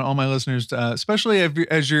fantastic. I want all my listeners to, especially if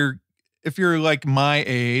you're like my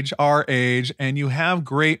age, our age, and you have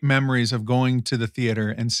great memories of going to the theater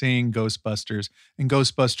and seeing Ghostbusters and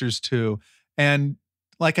Ghostbusters 2. And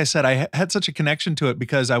like I said, I had such a connection to it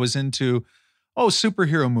because I was into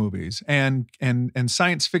superhero movies and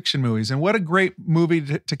science fiction movies. And what a great movie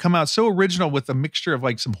to come out so original with a mixture of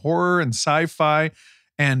like some horror and sci-fi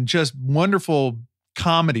and just wonderful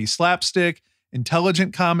comedy, slapstick,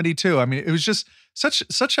 intelligent comedy too. I mean, it was just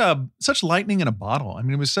such lightning in a bottle. I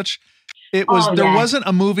mean, there wasn't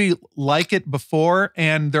a movie like it before,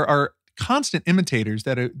 and there are constant imitators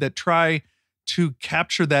that try to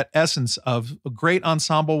capture that essence of a great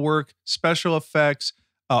ensemble work, special effects,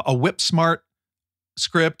 a whip smart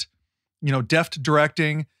script, deft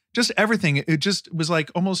directing, just everything. It just was like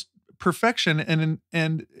almost perfection,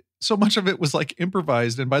 and so much of it was like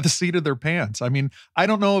improvised and by the seat of their pants. I mean, I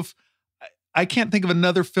can't think of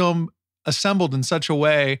another film assembled in such a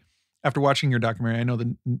way. After watching your documentary, I know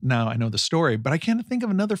the story, but I can't think of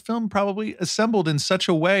another film probably assembled in such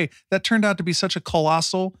a way that turned out to be such a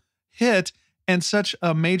colossal hit and such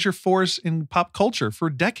a major force in pop culture for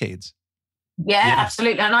decades. Yeah,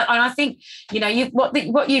 absolutely. And I think,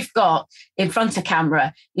 what you've got in front of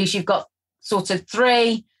camera is you've got sort of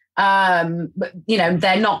three, they're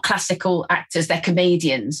not classical actors, they're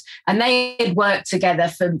comedians, and they had worked together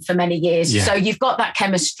for many years. Yeah. So you've got that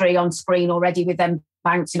chemistry on screen already with them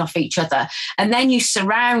bouncing off each other. And then you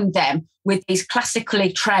surround them with these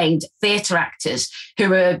classically trained theatre actors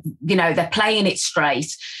who are, they're playing it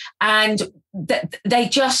straight. And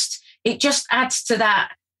it just adds to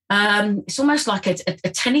that. It's almost like a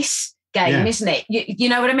tennis game, isn't it? You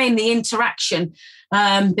know what I mean? The interaction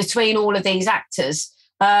between all of these actors.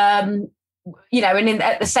 And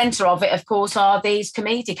at the centre of it, of course, are these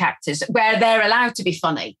comedic actors where they're allowed to be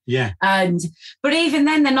funny. Yeah. But even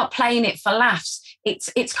then, they're not playing it for laughs.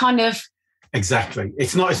 It's kind of exactly.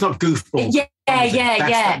 It's not goofball. Yeah.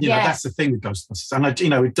 That's the thing with Ghostbusters, and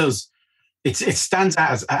it stands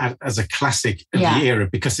out as a classic of the era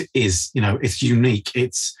because it is, it's unique.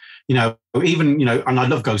 It's, even, and I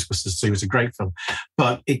love Ghostbusters 2. It's a great film,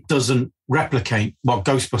 but it doesn't replicate what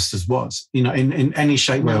Ghostbusters was, in any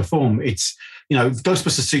shape, way or form. It's,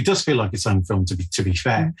 Ghostbusters 2 does feel like its own film to be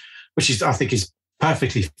fair, which I think is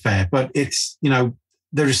perfectly fair, but it's,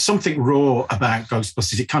 there is something raw about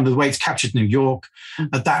Ghostbusters. It kind of the way it's captured New York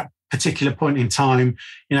at that particular point in time,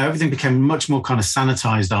 everything became much more kind of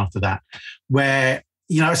sanitized after that, where,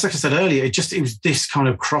 it's like I said earlier, it was this kind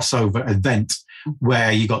of crossover event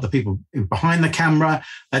where you got the people behind the camera,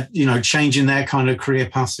 changing their kind of career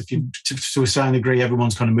paths. To a certain degree,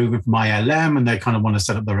 everyone's kind of moving from ILM and they kind of want to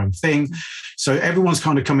set up their own thing. So everyone's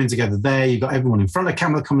kind of coming together there. You got everyone in front of the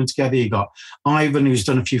camera coming together. You got Ivan, who's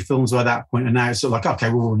done a few films by that point, and now it's sort of like, okay,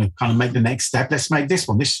 we want to kind of make the next step. Let's make this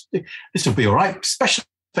one. This will be all right. Special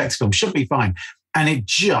effects film should be fine. And it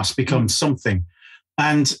just becomes something.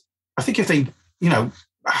 And I think if they,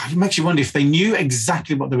 it makes you wonder if they knew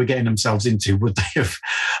exactly what they were getting themselves into, would they have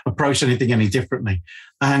approached anything any differently?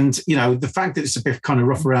 And, the fact that it's a bit kind of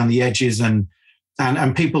rough around the edges and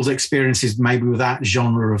people's experiences maybe with that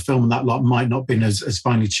genre of film and that lot might not have been as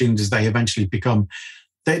finely tuned as they eventually become,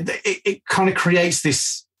 it kind of creates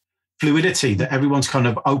this fluidity that everyone's kind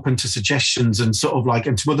of open to suggestions and sort of like,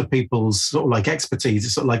 and to other people's sort of like expertise.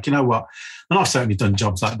 It's sort of like, you know what? And I've certainly done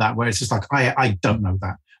jobs like that where it's just like, I don't know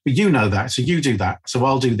that. but you know that, so you do that, so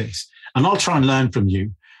I'll do this, and I'll try and learn from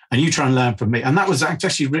you, and you try and learn from me. And that was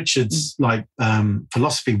actually Richard's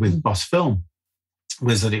philosophy with Boss Film,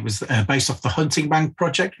 was that it was based off the Hunting Bank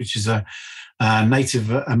Project, which is a Native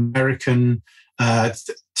American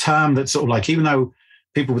term that sort of like, even though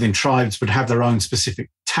people within tribes would have their own specific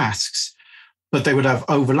tasks, but they would have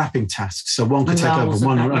overlapping tasks. So one could take over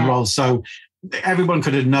one role. So everyone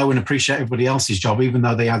could know and appreciate everybody else's job, even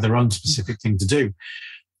though they had their own specific thing to do.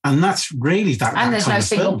 And that's really that. And there's no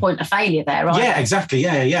single point of failure there, right? Yeah, exactly.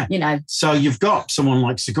 Yeah. You know. So you've got someone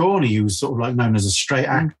like Sigourney, who's sort of like known as a straight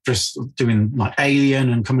actress, doing like Alien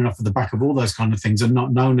and coming off of the back of all those kind of things, and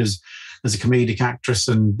not known as a comedic actress,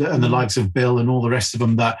 and the likes of Bill and all the rest of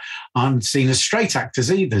them that aren't seen as straight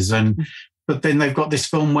actors either. But then they've got this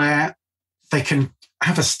film where they can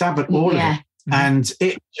have a stab at all of it. And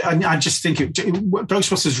I just think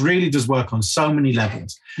Ghostbusters really does work on so many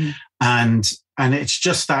levels, and it's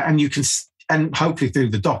just that, and you can, and hopefully through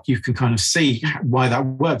the doc you can kind of see why that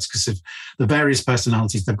works, because of the various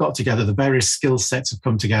personalities they've got together, the various skill sets have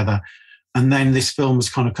come together, and then this film has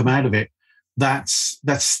kind of come out of it. That's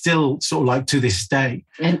still sort of like to this day,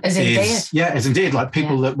 as indeed, like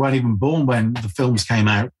people that weren't even born when the films came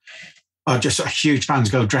out are just huge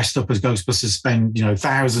fans, go dressed up as Ghostbusters, spend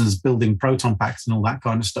thousands building proton packs and all that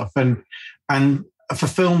kind of stuff. And for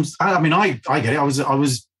films, I mean, I get it.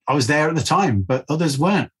 I was there at the time, but others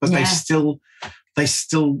weren't. But they still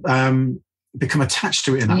become attached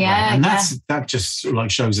to it in that way, and that just sort of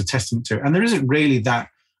like shows a testament to it. And there isn't really that.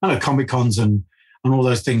 I know Comic Cons and all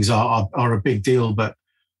those things are a big deal, but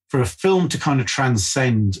for a film to kind of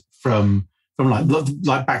transcend from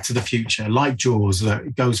like Back to the Future, like Jaws, that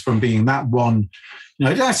it goes from being that one,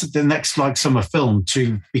 that's the next like summer film,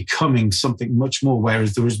 to becoming something much more.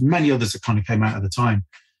 Whereas there was many others that kind of came out at the time.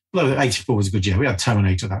 Well, 84 was a good year. We had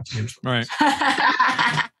Terminator that year. Right.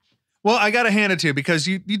 Well, I got to hand it to you, because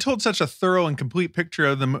you told such a thorough and complete picture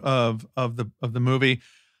of the movie.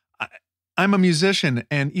 I'm a musician,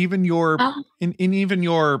 and even your even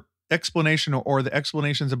your explanation or the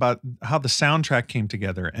explanations about how the soundtrack came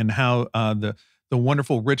together, and how the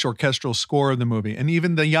wonderful rich orchestral score of the movie, and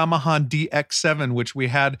even the Yamaha DX7, which we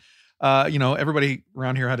had, everybody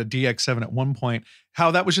around here had a DX7 at one point, how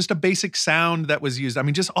that was just a basic sound that was used. I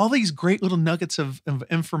mean, just all these great little nuggets of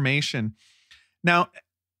information. Now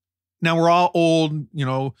we're all old,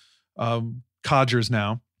 codgers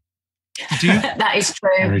now. That is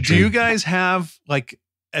true. Do you guys have, like,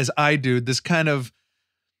 as I do, this kind of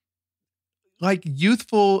like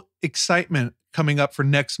youthful excitement coming up for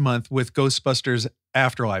next month with Ghostbusters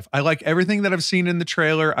Afterlife? I like everything that I've seen in the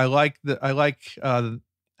trailer. I like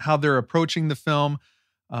how they're approaching the film.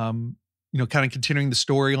 Kind of continuing the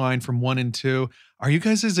storyline from 1 and 2. Are you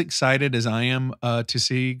guys as excited as I am to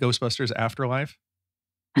see Ghostbusters Afterlife?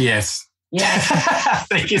 Yes. Yeah, I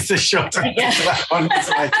think it's the short answer to that one. It's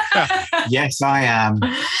like, yes, I am.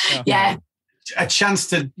 Yeah. A chance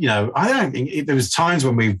to, I don't think there was times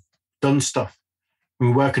when we've done stuff. We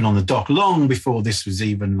were working on the doc long before this was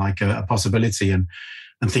even like a possibility, and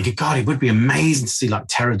thinking, God, it would be amazing to see like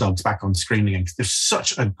Terror Dogs back on screen again, because there's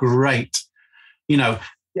such a great, and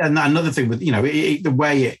another thing with, the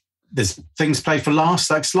way there's things played for laughs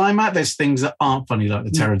like Slime Out. There's things that aren't funny like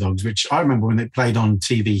the Terror Dogs, which I remember when they played on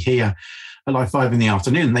TV here at like 5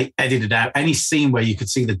 PM, they edited out any scene where you could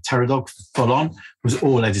see the Terror Dog full on was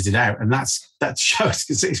all edited out. And that shows,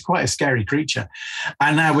 because it's quite a scary creature.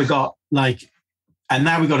 And now we got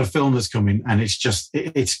a film that's coming, and it's just,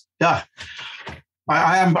 I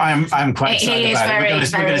am quite excited about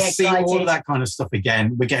it. We're going to see all of that kind of stuff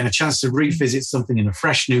again. We're getting a chance to revisit something in a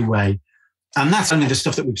fresh new way. And that's only the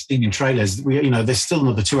stuff that we've seen in trailers. There's still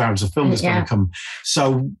another 2 hours of film that's going to come.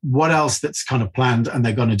 So what else that's kind of planned and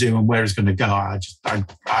they're going to do, and where it's going to go? And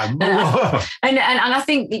I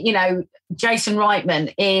think, Jason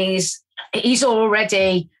Reitman he's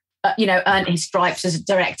already, earned his stripes as a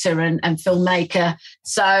director and filmmaker.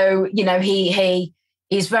 So, he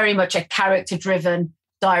is very much a character-driven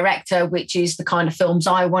director, which is the kind of films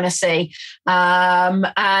I want to see.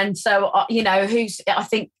 And so, I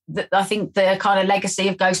think the kind of legacy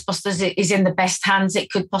of Ghostbusters is in the best hands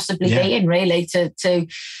it could possibly be in, really, to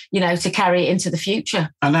carry it into the future.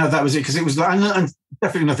 I know that was it, because it was like, and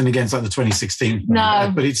definitely nothing against like the 2016 film,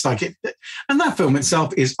 no, but it's like and that film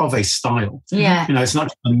itself is of a style. Yeah, it's not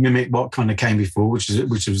to mimic what kind of came before, which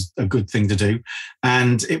was a good thing to do,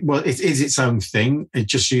 and it is its own thing. It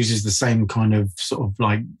just uses the same kind of sort of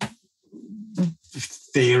like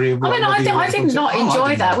theory. I did not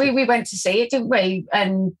enjoy that. We went to see it, didn't we?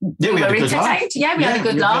 And we were entertained. Yeah, we had a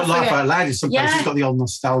good laugh. Laugh out loud. In some places, it's got the old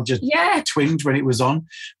nostalgia twinge when it was on.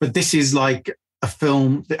 But this is like, a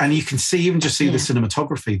film, and you can even see the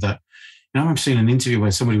cinematography that, I'm seeing an interview where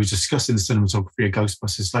somebody was discussing the cinematography of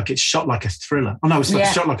Ghostbusters. Like, it's shot like a thriller. Oh, no, it's like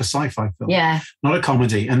shot like a sci-fi film. Yeah. Not a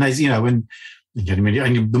comedy. And there's, and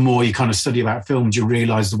the more you kind of study about films, you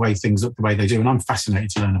realize the way things look the way they do. And I'm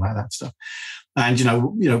fascinated to learn about that stuff. And,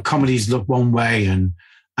 comedies look one way and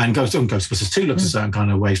Ghostbusters 2 looks a certain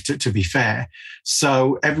kind of way, to be fair.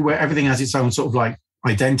 So everything has its own sort of like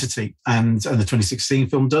identity, and the 2016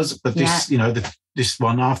 film does. But this, this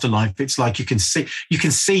one, Afterlife, it's like you can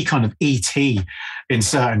see kind of E.T. in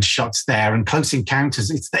certain shots there, and Close Encounters.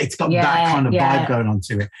 It's got that kind of vibe going on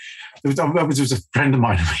to it. There was a friend of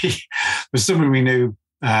mine. There was someone we knew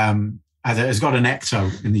has got an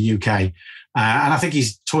Ecto in the UK, and I think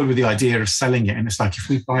he's toyed with the idea of selling it. And it's like, if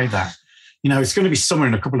we buy that, it's going to be summer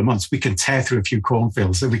in a couple of months. We can tear through a few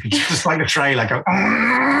cornfields, so we could just like a trailer go.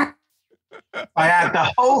 I had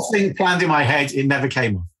the whole thing planned in my head. It never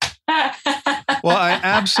came off. Well, I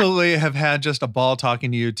absolutely have had just a ball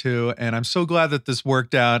talking to you two, and I'm so glad that this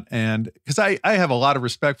worked out. And because I have a lot of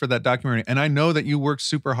respect for that documentary, and I know that you worked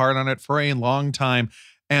super hard on it for a long time,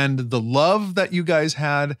 and the love that you guys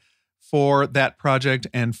had for that project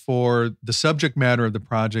and for the subject matter of the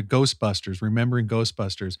project, Ghostbusters, remembering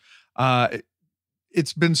Ghostbusters.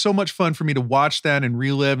 It's been so much fun for me to watch that and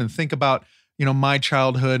relive and think about, my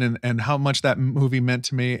childhood and how much that movie meant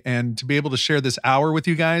to me, and to be able to share this hour with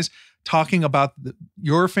you guys talking about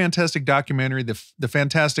your fantastic documentary, the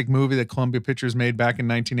fantastic movie that Columbia Pictures made back in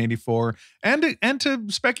 1984, and to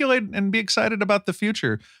speculate and be excited about the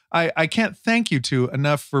future. I can't thank you two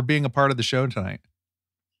enough for being a part of the show tonight.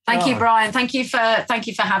 Thank you, Brian. Thank you for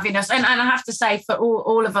having us. And I have to say, for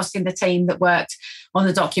all of us in the team that worked on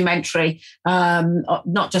the documentary,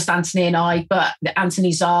 not just Anthony and I, but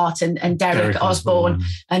Anthony Zart and Derek Osborne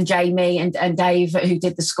and Jamie and Dave, who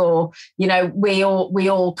did the score. We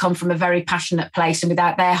all come from a very passionate place, and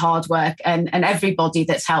without their hard work and everybody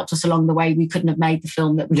that's helped us along the way, we couldn't have made the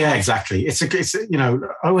film that we did. Exactly. It's I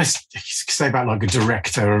always say about like a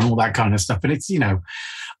director and all that kind of stuff, but it's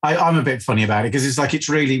I'm a bit funny about it, because it's like, it's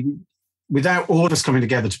really, without all of us coming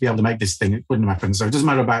together to be able to make this thing, it wouldn't have happened. So it doesn't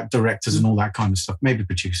matter about directors and all that kind of stuff. Maybe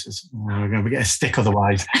producers. We're going to get a stick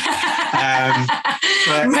otherwise. Ray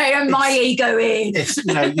and my ego in. It's,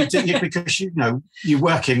 because, you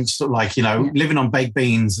work in sort of like, living on baked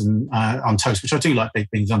beans and on toast, which I do like baked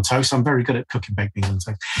beans on toast. I'm very good at cooking baked beans on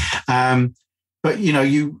toast. But,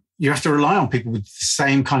 you have to rely on people with the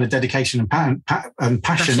same kind of dedication and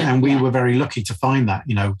passion. And we were very lucky to find that,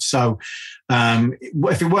 So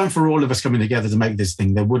if it weren't for all of us coming together to make this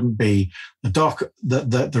thing, there wouldn't be the doc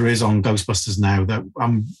that there is on Ghostbusters now, that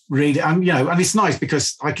I'm really, and it's nice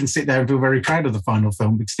because I can sit there and feel very proud of the final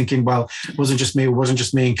film, because thinking, well, it wasn't just me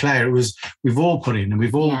and Claire. We've all put in, and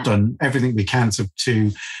we've all done everything we can to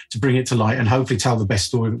bring it to light and hopefully tell the best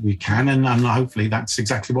story that we can. And hopefully that's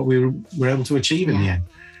exactly what we were able to achieve in the end.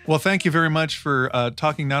 Well, thank you very much for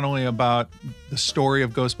talking not only about the story of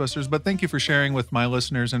Ghostbusters, but thank you for sharing with my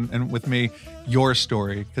listeners and with me your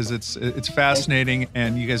story, because it's fascinating,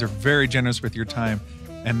 and you guys are very generous with your time,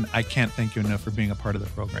 and I can't thank you enough for being a part of the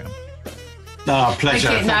program. Oh, pleasure.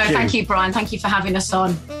 Thank you, Brian. Thank you for having us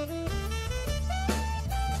on.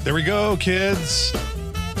 There we go, kids.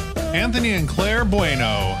 Anthony and Claire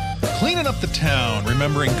Bueno, cleaning up the town,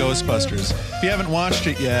 remembering Ghostbusters. If you haven't watched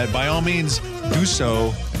it yet, by all means, do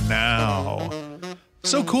so now.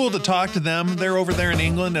 So cool to talk to them. They're over there in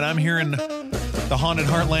England, and I'm here in the haunted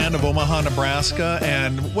heartland of Omaha, Nebraska.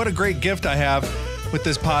 And what a great gift I have with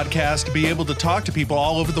this podcast to be able to talk to people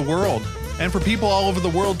all over the world, and for people all over the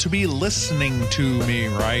world to be listening to me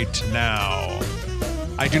right now.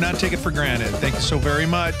 I do not take it for granted. Thank you so very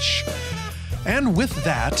much. And with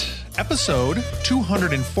that, episode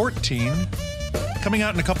 214, coming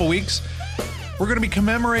out in a couple weeks, we're going to be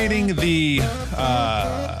commemorating the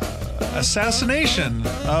assassination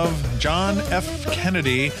of John F.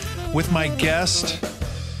 Kennedy with my guest,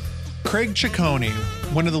 Craig Ciccone,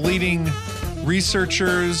 one of the leading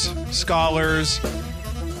researchers, scholars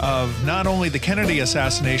of not only the Kennedy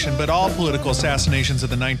assassination, but all political assassinations of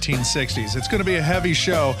the 1960s. It's going to be a heavy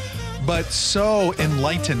show, but so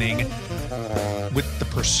enlightening, with the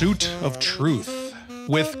pursuit of truth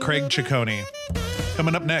with Craig Ciccone.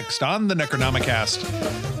 Coming up next on the Necronomicast.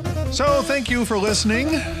 So thank you for listening.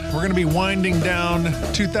 We're going to be winding down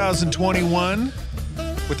 2021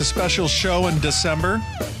 with a special show in December.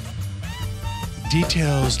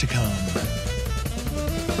 Details to come.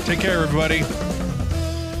 Take care, everybody.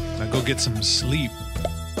 Now go get some sleep.